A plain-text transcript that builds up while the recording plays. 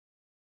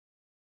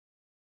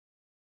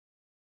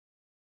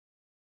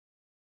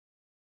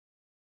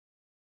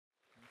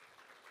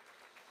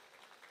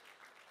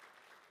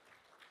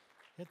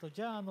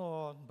じゃあ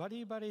バ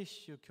リッ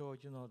シュ教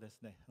授ので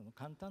すね、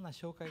簡単な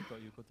紹介と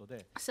いうこと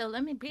で。So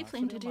let me briefly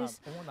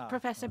introduce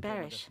Professor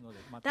Barish.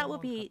 That will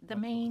be the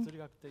main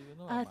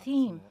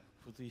theme.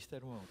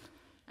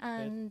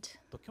 And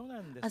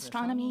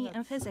astronomy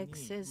and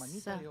physics is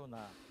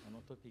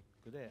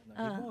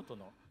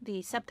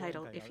the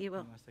subtitle, if you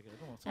will.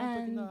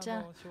 And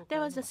there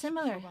was a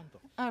similar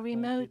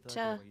remote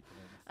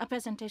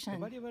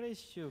presentation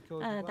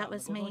that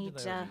was made,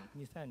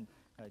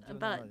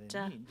 but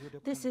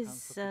this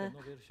is the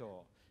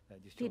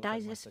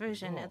digest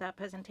version of that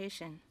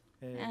presentation.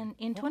 And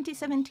in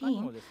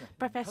 2017,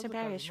 Professor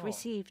Barish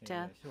received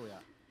a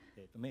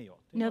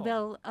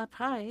Nobel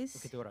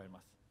Prize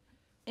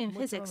in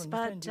physics,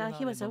 but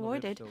he was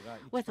awarded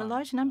with a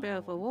large number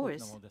of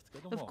awards.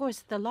 Of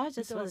course, the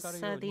largest was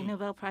the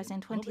Nobel Prize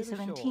in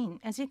 2017.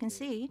 As you can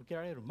see,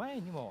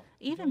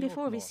 even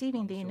before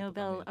receiving the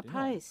Nobel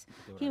Prize,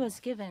 he was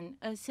given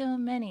so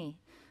many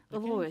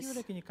awards.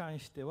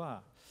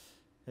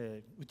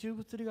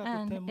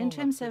 And in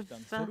terms of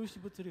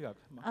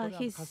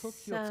his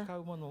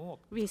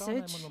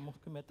research,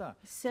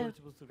 so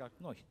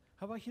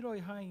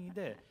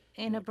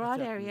in a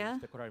broad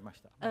area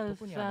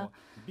of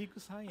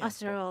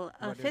astral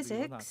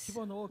physics,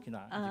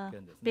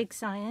 big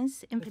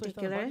science in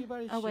particular,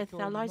 with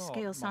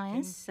large-scale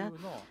science,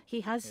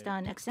 he has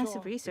done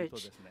extensive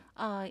research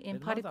in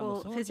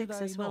particle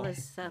physics as well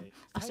as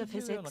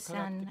astrophysics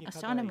and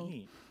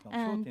astronomy.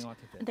 And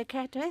the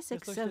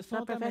characteristics of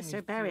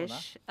Professor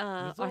Barish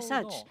are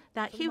such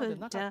that he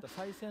would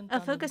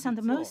focus on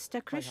the most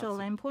crucial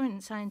and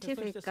important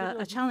scientific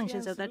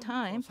challenges of the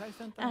time,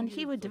 and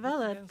he would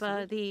develop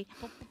the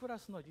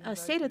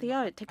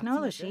state-of-the-art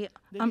technology,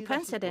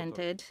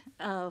 unprecedented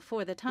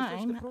for the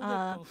time,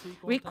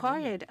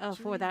 required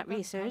for that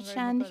research,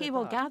 and he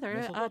will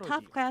gather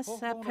top-class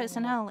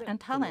personnel and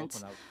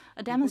talents,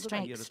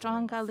 demonstrate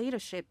strong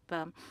leadership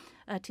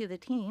to the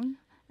team,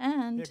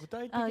 and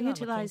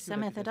utilize a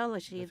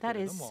methodology that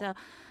is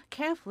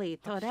carefully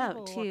thought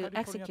out to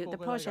execute the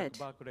project.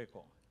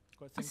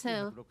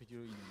 So,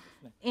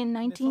 in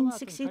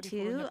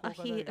 1962,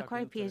 he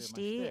acquired a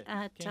PhD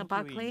at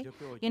Berkeley,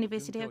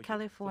 University of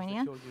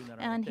California,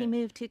 and he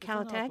moved to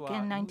Caltech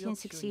in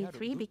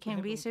 1963,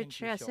 became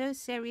researcher,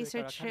 associate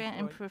researcher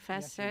and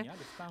professor,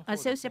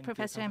 associate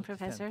professor and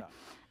professor.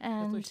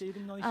 And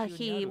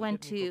he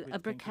went to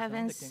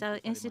Brookhaven's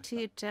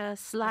Institute,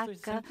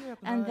 SLAC,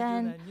 and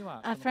then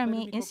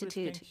Fermi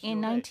Institute.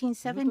 In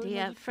 1970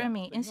 at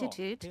Fermi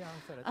Institute,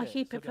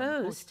 he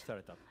proposed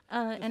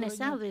an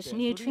established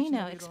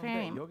neutrino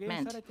experiment.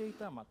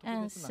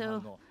 And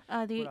so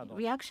the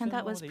reaction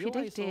that was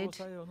predicted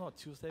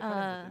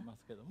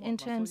in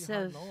terms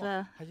of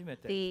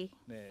the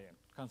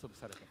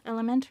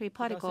elementary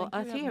particle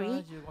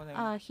theory,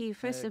 he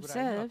first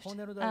observed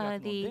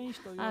the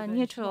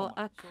neutral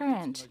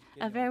current,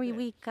 very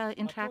weak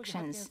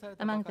interactions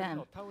among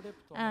them.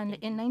 And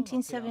in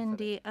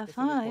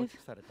 1975,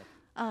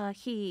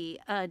 he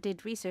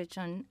did research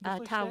on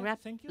tau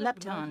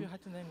lepton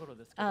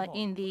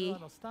in the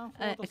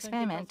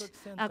experiment,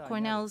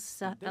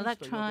 Cornell's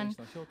electron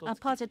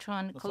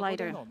positron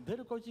collider.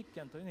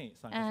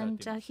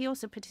 And he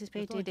also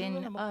participated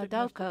in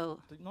DELCO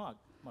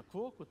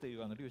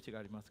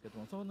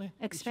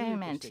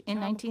experiment in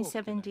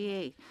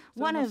 1978.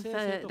 One of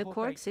the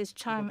quarks is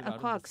charm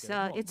quarks,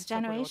 its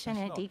generation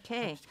and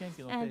decay.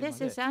 And this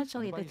is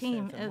actually the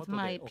theme of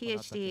my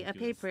PhD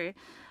paper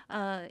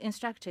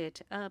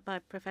instructed by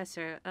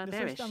Professor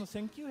Barish.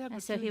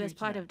 And so he was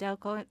part of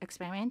DELCO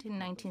experiment in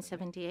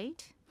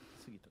 1978.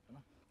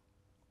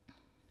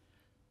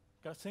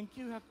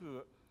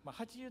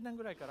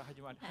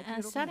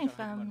 Starting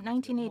from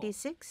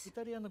 1986,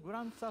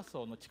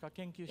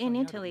 in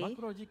Italy,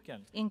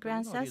 in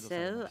Gran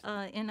Sasso,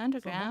 in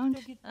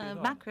underground,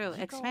 macro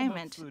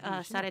experiment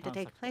started to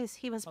take place.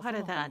 He was part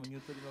of that.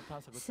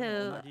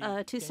 So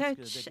to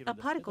search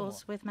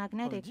particles with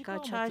magnetic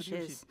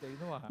charges,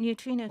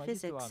 neutrino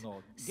physics,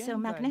 so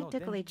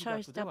magnetically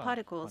charged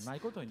particles,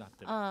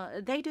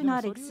 they do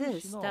not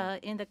exist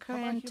in the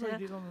current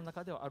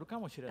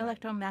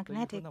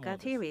electromagnetic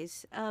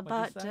theories,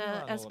 but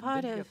as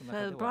part of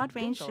a broad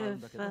range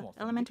of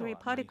elementary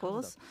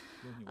particles,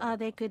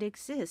 they could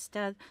exist.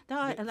 There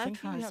are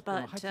electrons,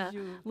 but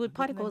would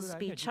particles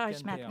be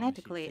charged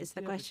magnetically is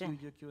the question.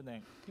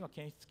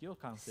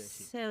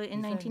 So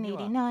in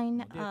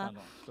 1989,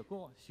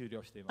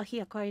 he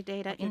acquired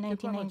data in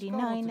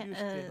 1999,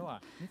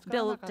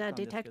 built a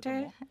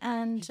detector,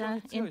 and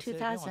in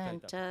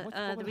 2000,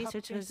 the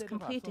research was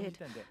completed.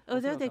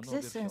 Although the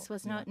existence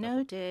was not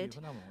noted,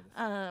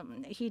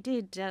 he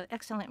did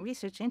excellent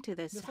research into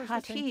this.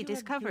 Had he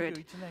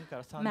discovered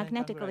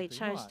magnetically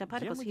charged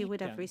particles, he would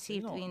have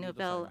received the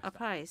Nobel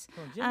Prize.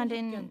 And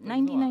in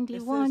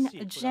 1991,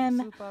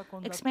 GEM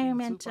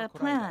experiment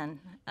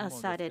plan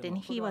started, and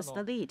he was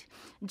the lead.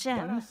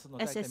 GEM,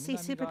 SSC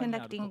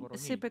superconducting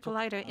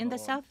supercollider in the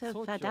south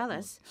of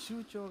Dallas,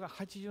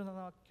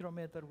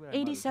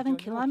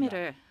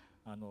 87-kilometer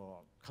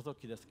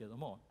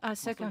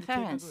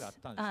circumference.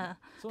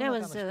 There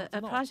was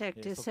a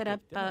project to set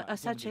up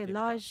such a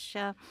large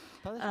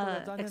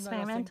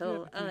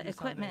experimental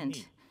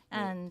equipment.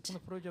 And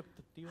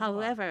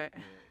however,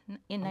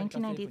 in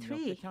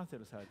 1993,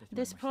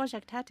 this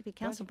project had to be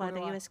canceled by the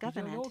U.S.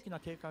 government.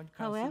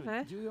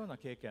 However,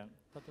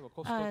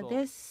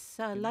 this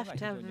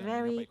left a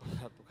very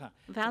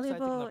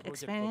valuable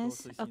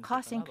experience. A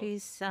cost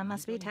increase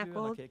must be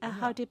tackled.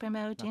 How to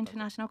promote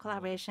international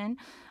collaboration.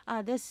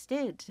 This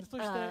did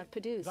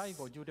produce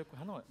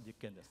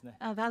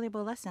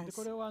valuable lessons.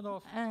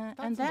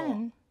 And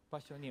then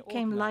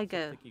came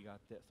LIGO.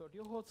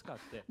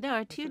 There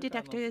are two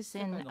detectors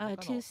in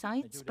two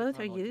sites. Both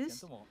are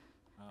used.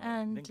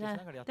 And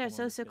there's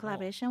also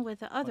collaboration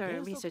with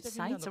other research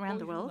sites around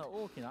the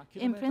world.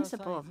 In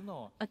principle,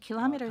 a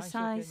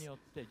kilometer-size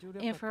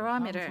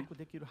interferometer.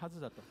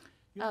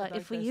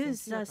 If we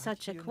use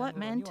such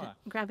equipment,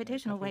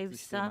 gravitational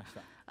waves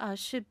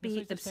should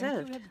be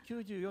observed.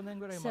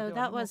 So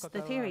that was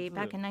the theory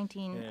back in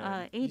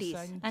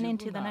 1980s and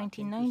into the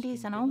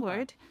 1990s and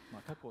onward.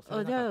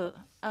 Although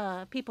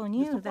people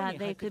knew that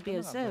they could be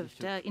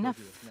observed,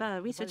 enough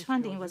research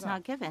funding was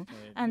not given.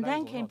 And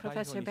then came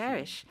Professor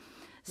Barish.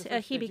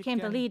 He became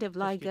the lead of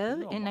LIGO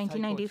in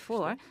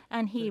 1994,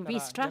 and he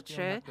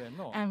restructured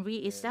and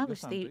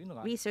re-established the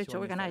research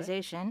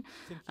organization.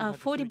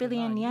 40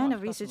 billion yen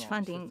of research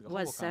funding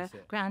was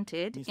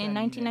granted. In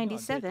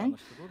 1997,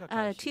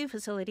 two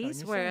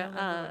facilities were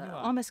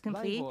almost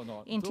complete.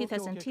 In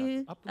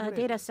 2002,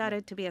 data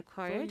started to be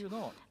acquired,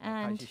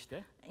 and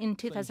in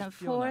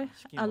 2004,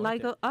 a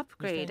LIGO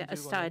upgrade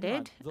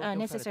started.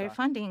 Necessary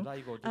funding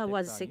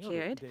was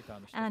secured.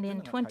 And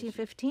in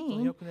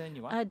 2015,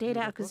 data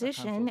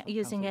acquisition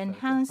using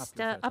enhanced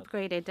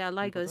upgraded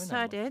LIGO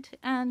started.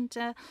 And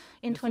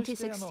in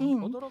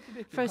 2016,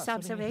 first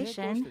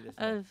observation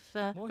of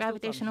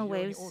gravitational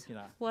waves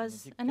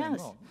was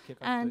announced.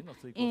 And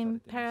in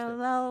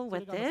parallel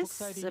with this,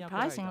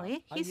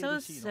 surprisingly, he's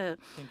also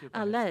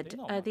led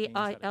the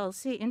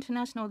ILC,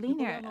 International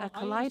Linear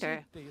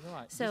Collider.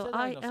 So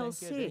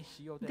ILC,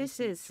 this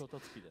is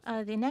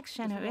the next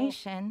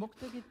generation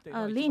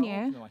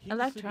linear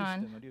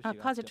electron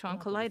positron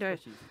collider.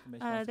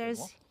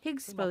 There's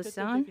Higgs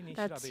boson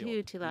that's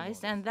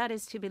utilized, and that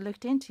is to be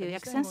looked into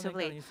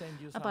extensively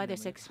by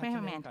this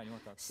experiment.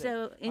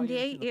 So in the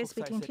 8 years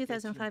between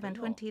 2005 and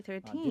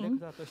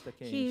 2013,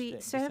 he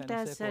served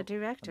as a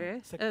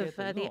director of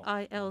the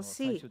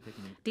ILC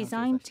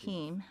design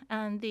team,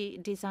 and the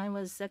design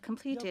was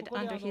completed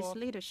under his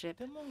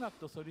leadership.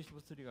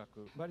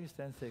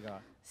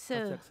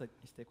 So,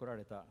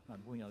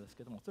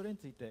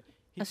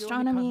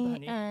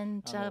 astronomy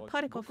and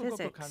particle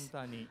physics,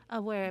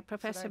 where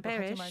Professor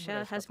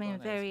Barish has been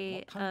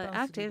very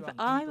active,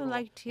 I would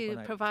like to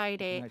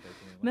provide a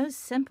most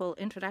simple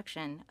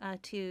introduction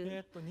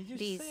to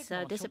these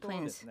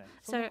disciplines.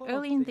 So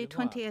early in the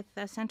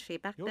 20th century,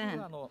 back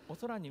then,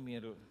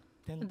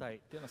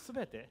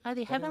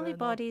 the heavenly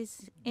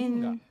bodies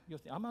in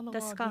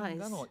the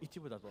skies,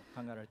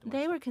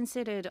 they were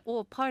considered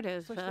all part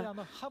of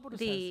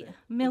the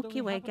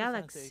Milky Way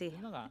galaxy.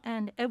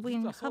 And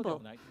Edwin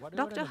Hubble,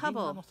 Dr.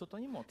 Hubble,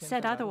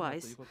 said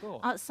otherwise.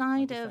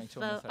 Outside of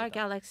our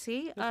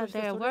galaxy,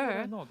 there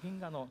were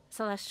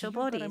celestial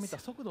bodies.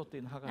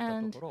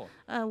 And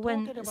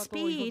when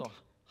speed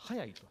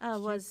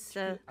was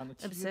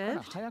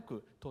observed,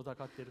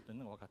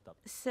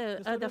 so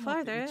the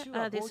farther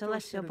the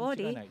celestial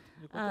body,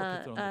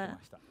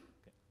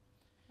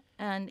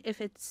 and if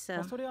it's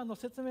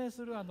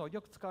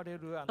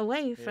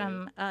away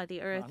from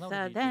the Earth,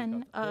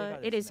 then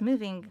it is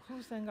moving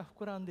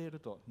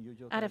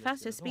at a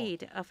faster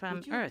speed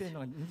from Earth,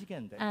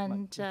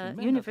 and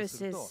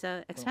universe is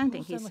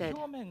expanding, he said.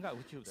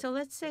 So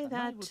let's say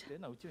that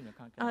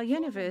our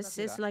universe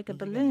is like a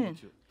balloon.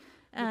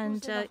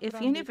 And if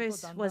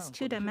universe was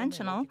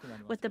two-dimensional,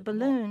 with the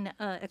balloon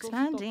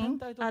expanding,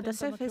 the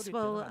surface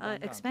will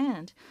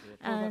expand,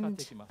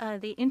 and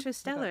the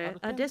interstellar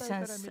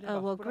distance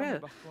will grow.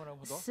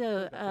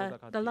 So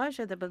the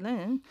larger the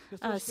balloon,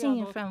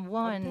 seen from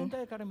one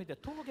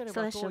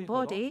celestial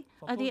body,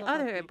 the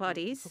other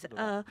bodies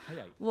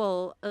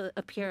will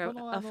appear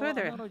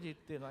further.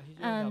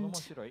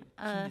 And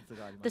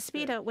the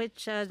speed at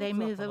which they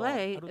move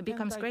away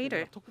becomes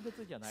greater.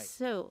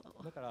 So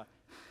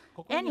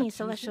any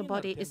celestial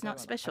body is not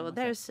special.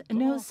 There's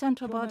no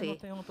central body.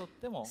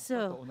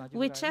 So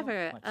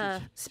whichever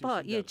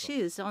spot you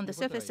choose on the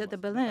surface of the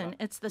balloon,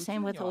 it's the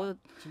same with all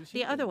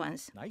the other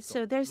ones.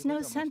 So there's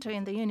no center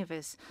in the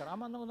universe.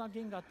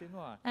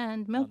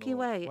 And Milky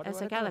Way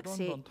as a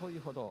galaxy,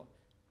 well,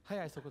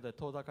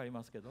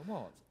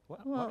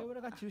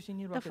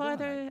 the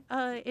farther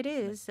it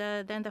is,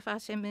 then the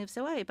faster it moves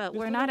away. But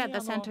we're not at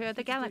the center of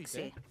the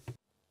galaxy.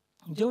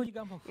 And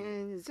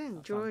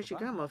then George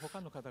Gamow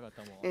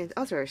and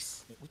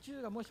others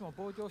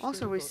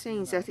also were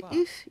saying that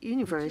if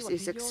universe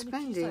is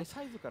expanding,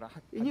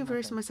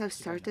 universe must have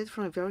started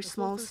from a very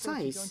small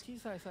size.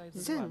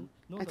 Then,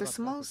 at a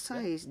small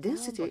size,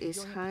 density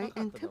is high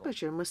and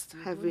temperature must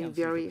have been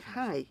very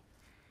high.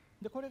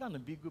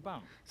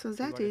 So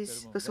that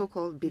is the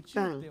so-called Big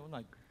Bang.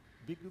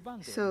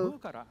 So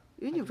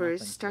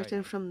universe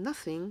started from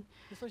nothing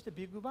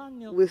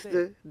with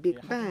the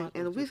Big Bang,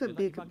 and with the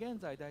Big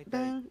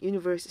Bang,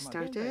 universe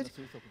started,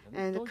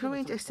 and the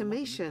current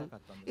estimation,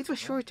 it was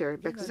shorter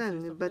back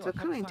then, but the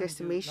current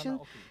estimation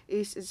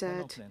is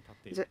that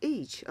the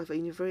age of a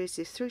universe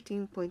is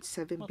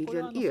 13.7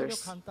 billion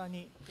years.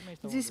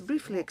 This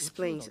briefly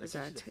explains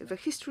that the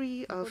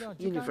history of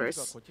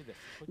universe.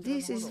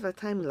 This is the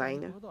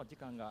timeline.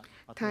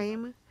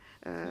 Time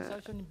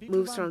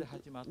moves from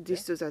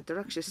this to that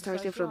direction,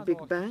 starting from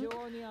Big Bang.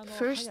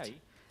 First,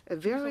 a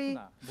very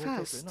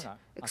fast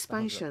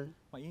expansion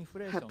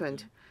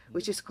happened,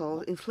 which is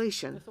called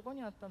inflation.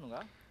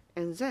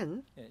 And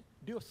then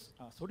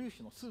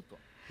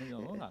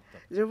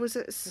there was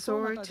a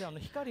sort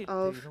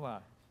of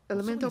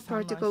elemental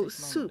particle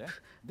soup,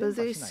 but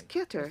they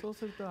scatter,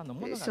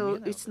 so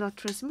it's not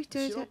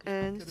transmitted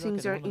and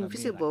things are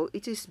invisible.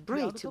 It is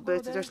bright,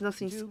 but there's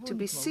nothing to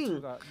be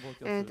seen.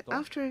 And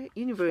after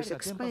universe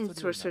expands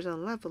to a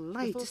certain level,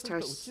 light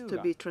starts to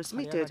be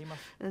transmitted,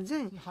 and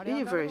then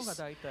universe,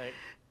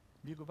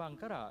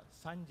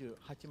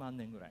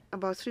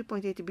 about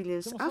 3.8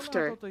 billion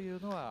after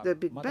the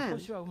Big Bang,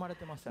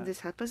 this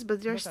happens,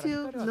 but there are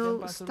still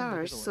no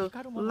stars, so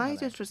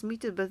light is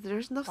transmitted, but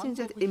there's nothing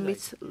that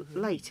emits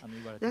light.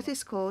 That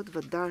is called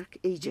the Dark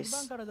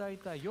Ages.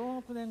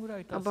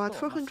 About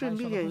 400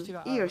 million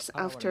years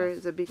after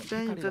the Big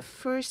Bang, the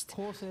first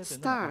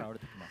star,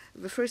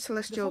 the first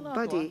celestial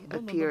body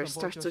appears,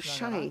 starts to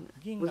shine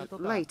with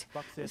light,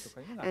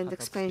 and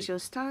expansion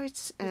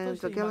starts, and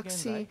the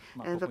galaxy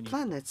and the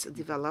planets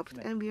developed,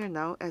 and we are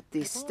now at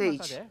this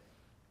stage.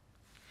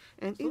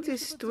 And in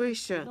this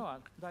situation,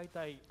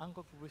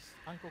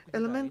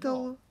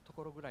 elemental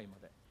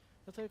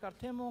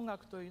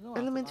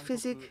element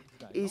physics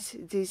is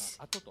this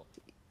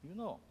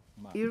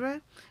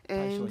era,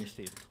 and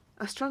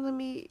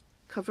astronomy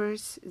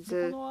covers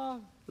the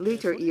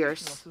later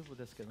years.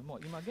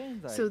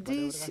 So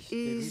this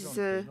is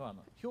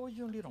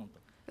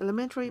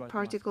elementary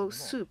particle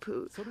soup.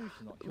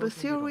 The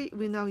theory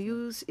we now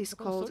use is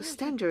called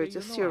standard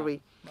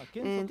theory,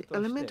 and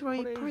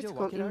elementary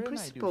particle in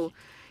principle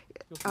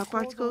are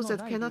particles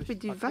that cannot be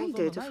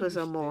divided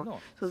furthermore.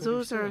 So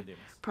those are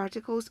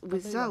particles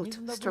without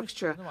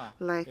structure,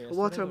 like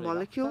water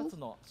molecule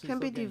can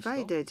be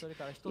divided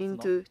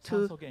into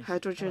 2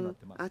 hydrogen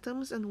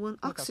atoms and 1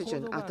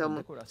 oxygen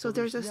atom. So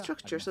there's a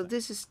structure. So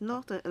this is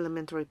not an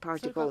elementary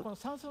particle.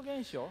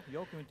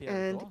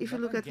 And if you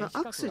look at the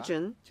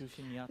oxygen,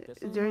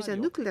 there is a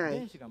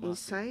nuclei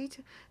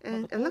inside,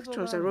 and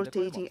electrons are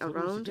rotating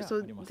around,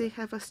 so they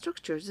have a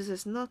structure. This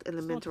is not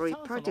elementary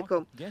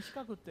particle.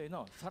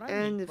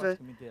 And the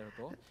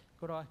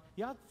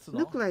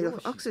nuclei of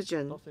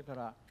oxygen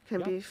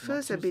can be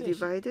further be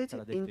divided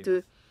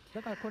into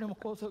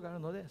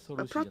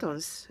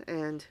protons,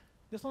 and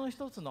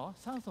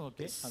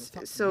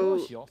so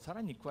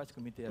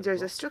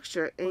there's a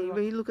structure. And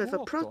when you look at the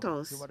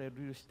protons,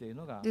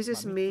 this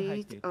is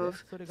made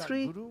of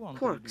 3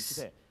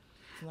 quarks,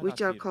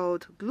 which are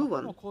called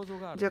gluon.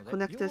 They are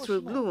connected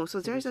through gluon, so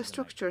there is a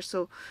structure.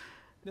 So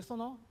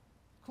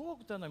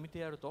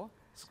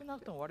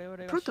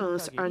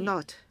protons are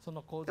not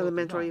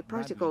elementary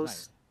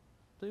particles,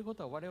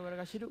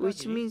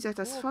 which means that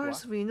as far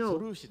as we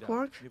know,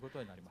 quark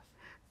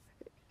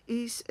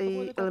is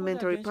an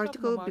elementary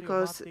particle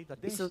because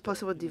it's not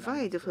possible to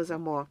divide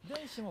furthermore.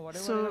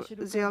 So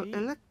they are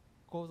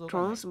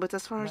electrons, but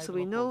as far as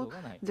we know,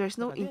 there's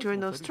no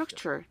internal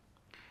structure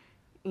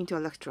into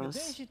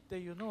electrons.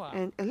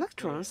 And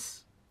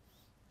electrons,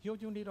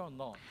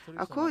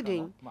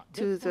 according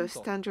to the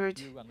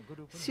standard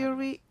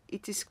theory,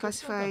 it is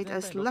classified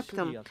as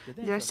lepton.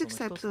 There are 6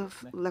 types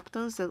of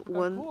leptons, and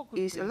 1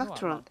 is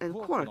electron, and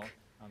quark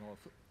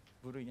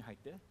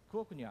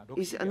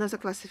is another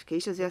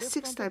classification. There are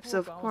 6 types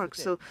of quarks.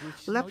 So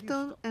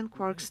lepton and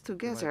quarks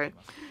together,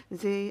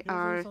 they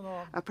are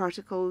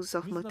particles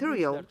of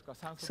material.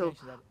 So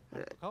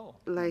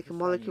like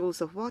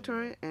molecules of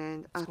water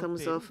and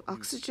atoms of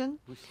oxygen,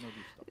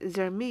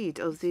 they're made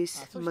of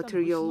these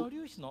material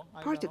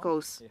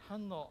particles.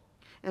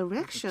 And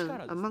reaction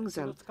among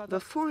them, the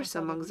force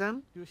among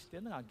them,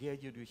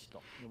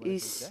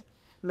 is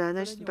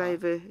managed by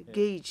the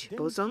gauge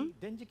boson.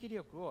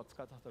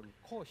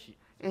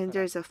 And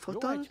there's a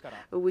photon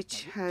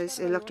which has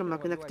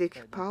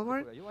electromagnetic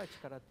power.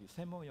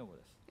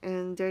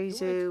 And there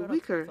is a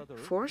weaker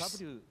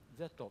force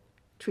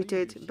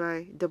treated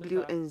by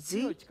W and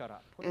Z,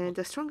 and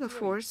a stronger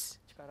force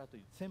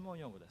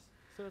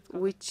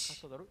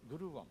which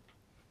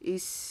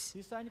is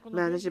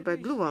managed by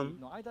gluon.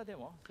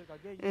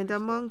 And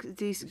among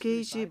these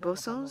gauge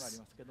bosons,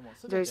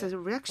 there is a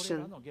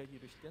reaction,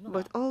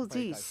 but all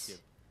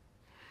these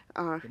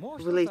are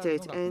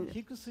related. And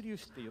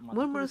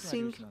one more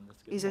thing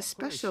is a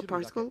special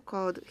particle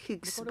called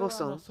Higgs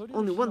boson,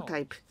 only 1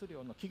 type.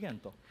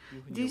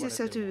 This is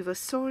said to be the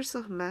source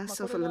of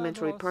mass of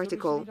elementary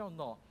particle.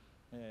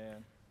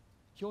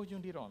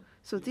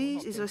 So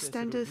this is a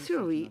standard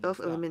theory of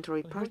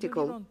elementary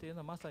particle.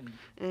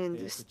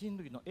 And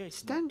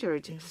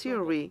standard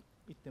theory,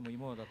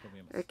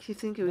 I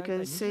think we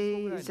can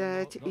say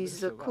that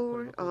is the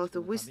core of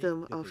the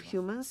wisdom of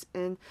humans,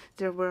 and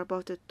there were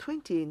about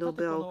 20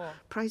 Nobel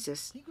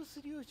Prizes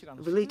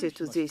related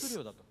to this.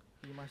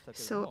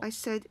 So I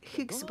said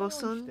Higgs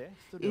boson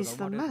is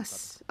the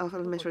mass of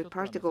elementary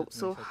particle.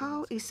 So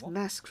how is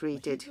mass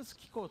created?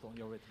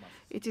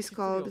 It is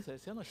called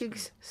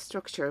Higgs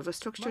structure, the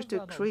structure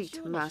to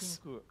create mass.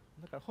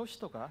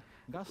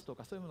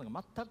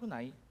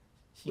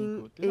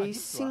 In a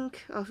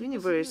sink of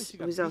universe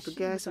without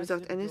gas,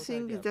 without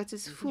anything, that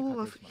is full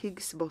of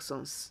Higgs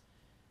bosons.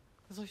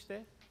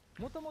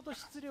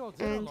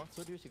 And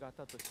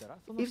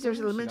if there's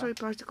an elementary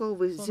particle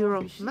with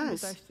zero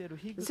mass,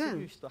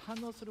 then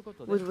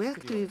would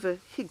react with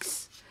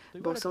Higgs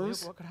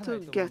bosons to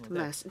get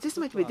mass. This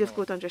might be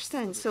difficult to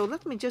understand, so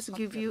let me just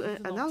give you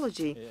an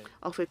analogy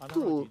of a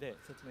pool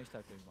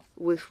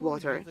with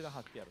water.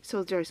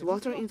 So there's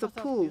water in the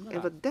pool,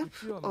 and the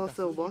depth of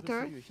the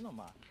water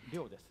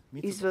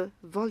is the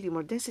volume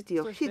or density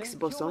of Higgs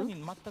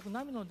boson,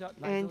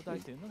 and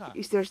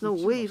if there's no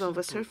wave on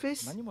the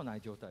surface,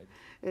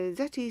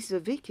 that is the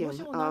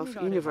vacuum of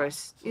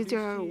universe. If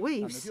there are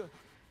waves,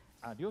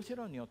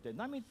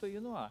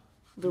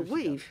 the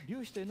wave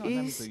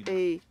is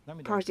a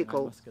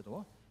particle.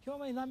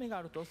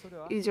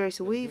 If there is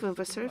a wave on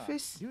the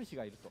surface,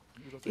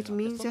 it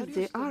means that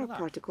there are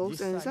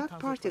particles, and that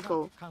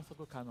particle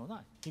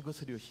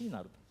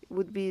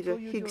would be the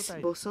Higgs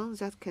boson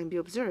that can be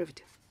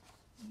observed.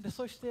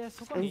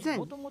 And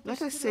then,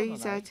 let us say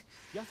that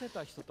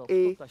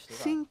a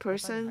thin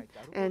person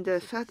and a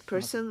fat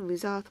person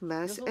without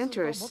mass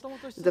enters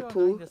the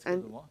pool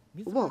and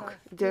walk.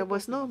 There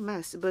was no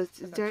mass, but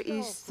there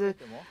is the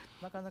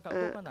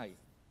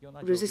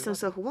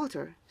resistance of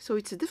water, so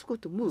it's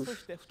difficult to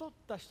move.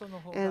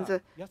 And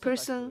the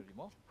person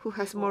who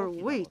has more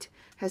weight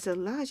has a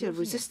larger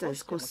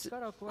resistance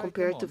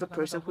compared to the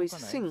person who is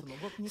thin.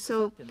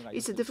 So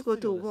it's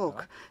difficult to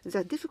walk.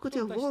 The difficulty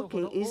of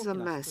walking is the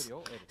mass.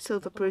 So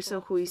the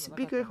person who is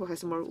bigger, who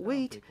has more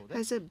weight,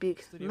 has a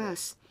big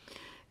mass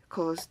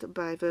caused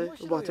by the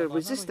water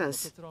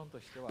resistance.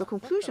 The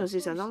conclusion of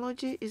this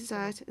analogy is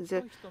that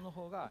the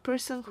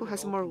person who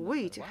has more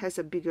weight has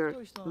a bigger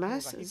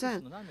mass,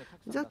 then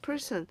that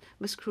person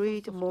must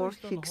create more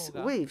Higgs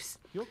waves,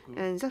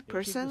 and that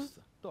person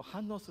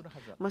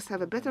must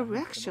have a better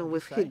reaction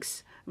with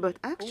Higgs. But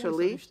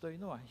actually,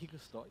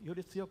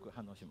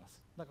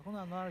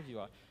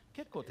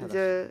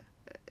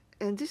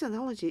 and this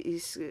analogy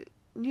is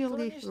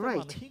nearly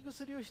right.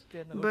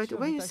 But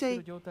when you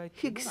say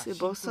Higgs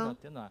boson,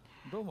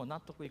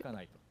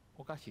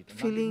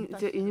 filling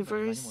the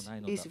universe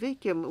is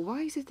vacuum,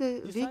 why is it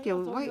a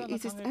vacuum? Why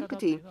is it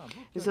empty,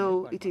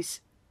 though it is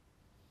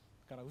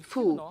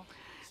full?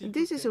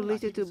 This is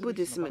related to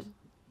Buddhism.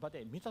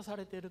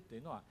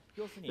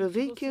 The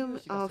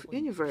vacuum of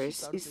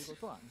universe is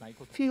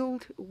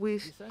filled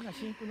with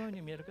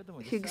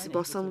Higgs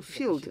boson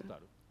field.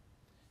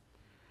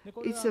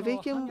 It's a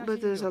vacuum,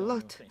 but there's a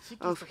lot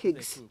of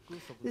Higgs.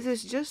 This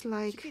is just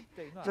like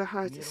the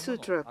Heart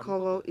Sutra.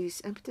 Color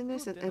is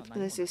emptiness, and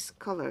emptiness is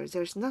color.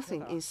 There's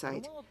nothing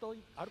inside.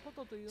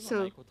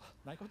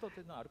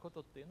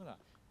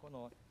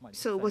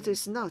 So what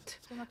is not?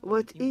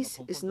 What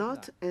is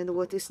not, and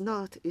what is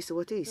not is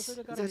what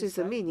is. That is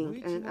the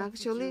meaning. And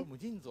actually,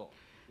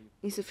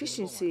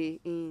 insufficiency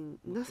in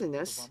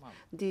nothingness,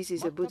 this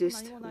is a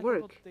Buddhist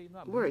word.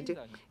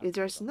 If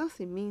there's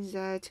nothing means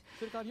that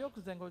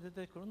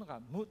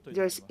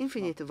there's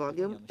infinite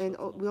volume, and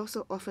we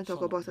also often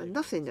talk about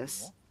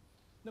nothingness.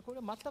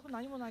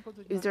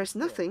 If there's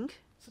nothing,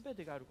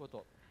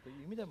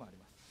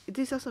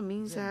 this also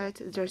means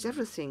that there's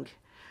everything,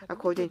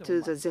 according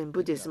to the Zen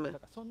Buddhism.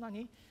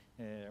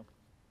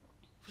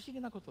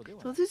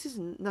 So this is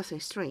nothing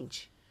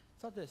strange.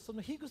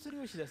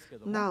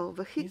 Now,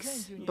 the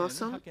Higgs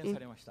boson,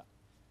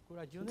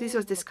 this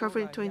was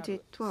discovered in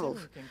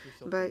 2012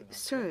 by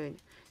CERN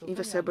in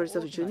the suburbs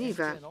of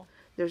Geneva.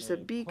 There's a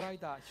big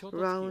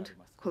round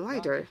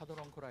collider,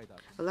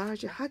 a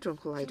large hadron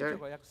collider,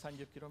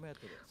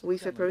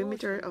 with a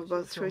perimeter of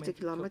about 30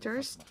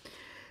 kilometers,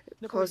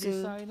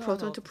 causing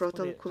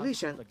proton-to-proton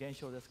collision.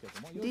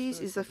 This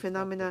is a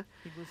phenomena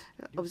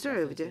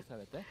observed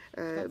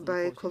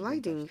by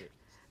colliding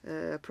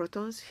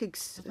protons.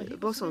 Higgs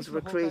bosons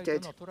were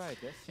created,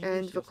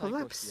 and the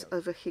collapse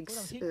of a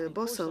Higgs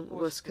boson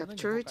was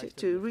captured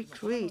to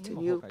recreate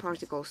new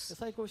particles.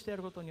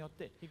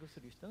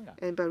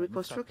 And by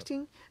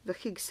reconstructing, the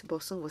Higgs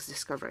boson was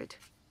discovered.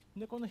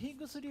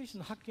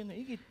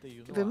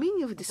 The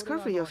meaning of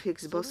discovery of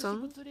Higgs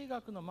boson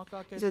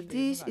is that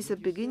this is the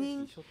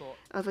beginning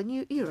of a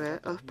new era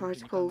of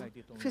particle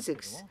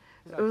physics,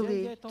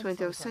 early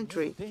 20th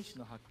century.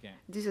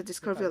 This is a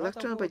discovery of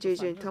electron by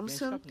J.J.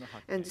 Thomson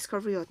and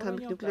discovery of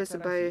atomic nucleus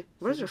by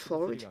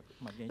Rutherford.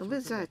 And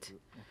with that,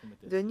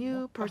 the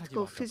new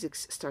particle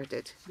physics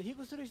started.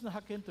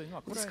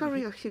 The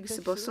discovery of Higgs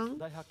boson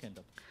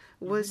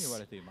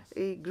was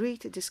a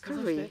great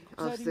discovery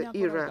of the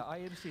era.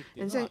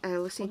 And then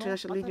ILC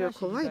International Linear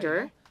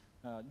Collider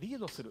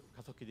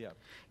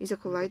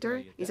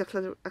is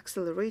an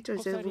accelerator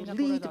that will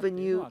lead the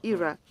new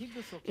era.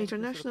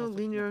 International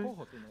Linear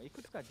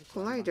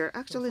Collider,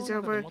 actually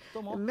there were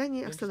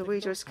many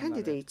accelerators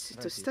candidates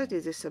to study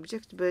this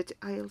subject, but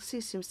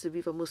ILC seems to be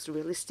the most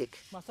realistic.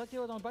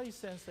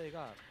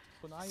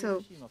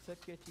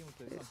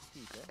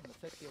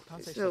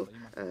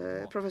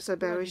 Professor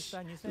Barish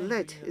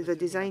led the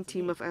design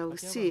team of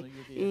ILC.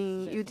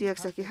 In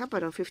UDX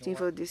Akihabara on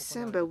 15th of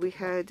December, we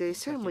had a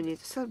ceremony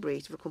to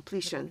celebrate the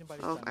completion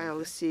of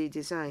ILC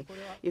design.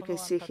 You can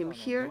see him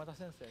here.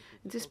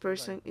 This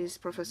person is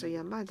Professor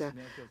Yamada,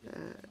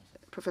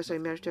 Professor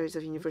Emeritus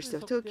of the University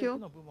of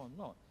Tokyo,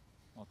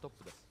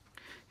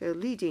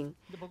 leading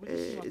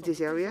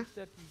this area.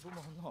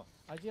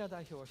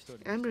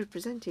 I'm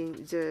representing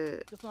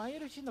the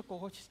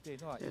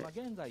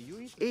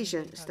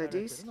Asian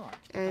studies,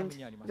 and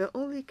the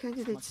only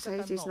candidate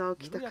site is now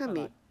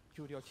Kitakami.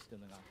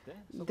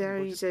 There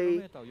is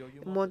a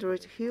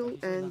moderate hill,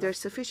 and there's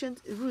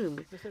sufficient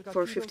room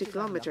for 50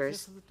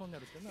 kilometers,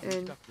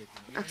 and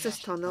access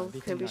tunnel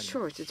can be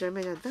short. There are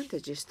many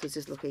advantages to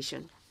this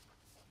location.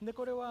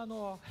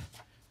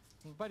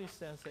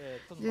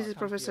 This is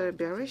Professor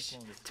Barish.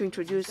 To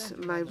introduce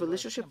my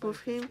relationship with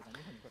him,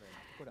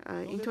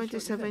 in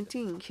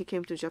 2017, he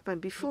came to Japan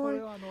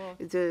before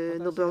the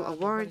Nobel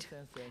Award,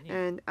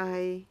 and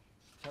I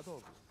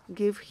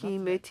gave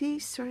him a tea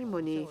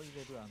ceremony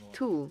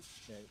tool,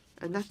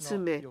 a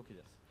natsume,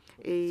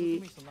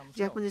 a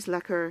Japanese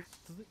lacquer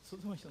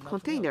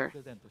container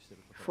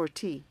for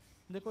tea.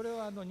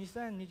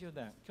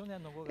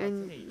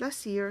 And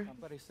last year,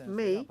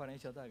 May,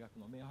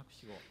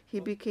 he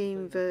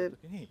became the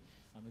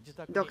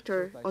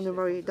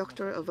honorary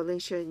doctor of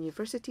Valencia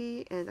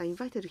University, and I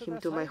invited him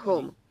to my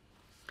home.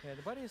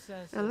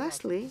 And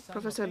lastly,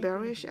 Professor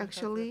Barish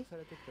actually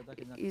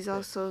is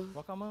also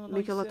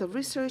making a lot of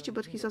research,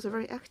 but he's also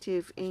very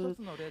active in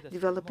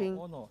developing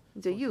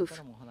the youth.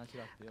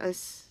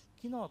 As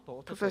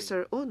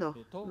Professor Ono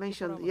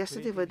mentioned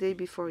yesterday, the day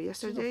before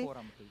yesterday,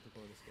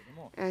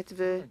 at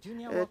the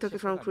Tokyo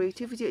Forum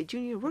Creativity, a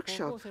junior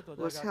workshop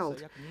was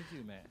held.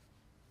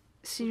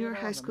 Senior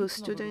high school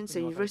students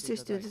and university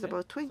students,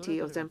 about 20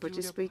 of them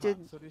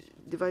participated,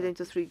 divided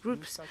into 3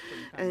 groups,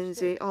 and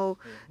they all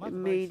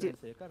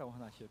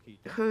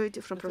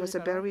heard from Professor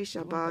Barish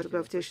about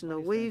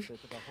gravitational wave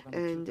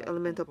and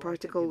elemental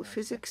particle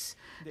physics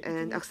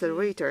and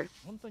accelerator.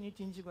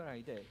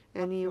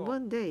 And in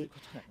one day,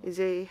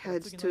 they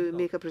had to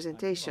make a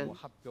presentation.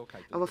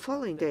 On the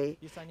following day,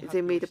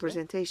 they made a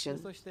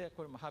presentation.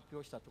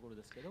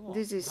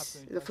 This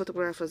is the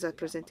photograph of that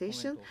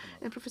presentation,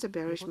 and Professor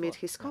Barish made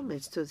his comments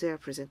to their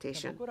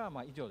presentation.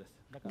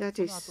 That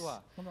is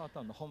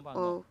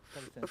all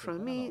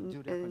from me,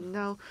 and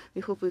now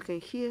we hope we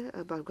can hear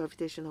about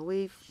gravitational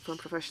wave from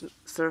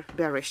Professor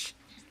Barish.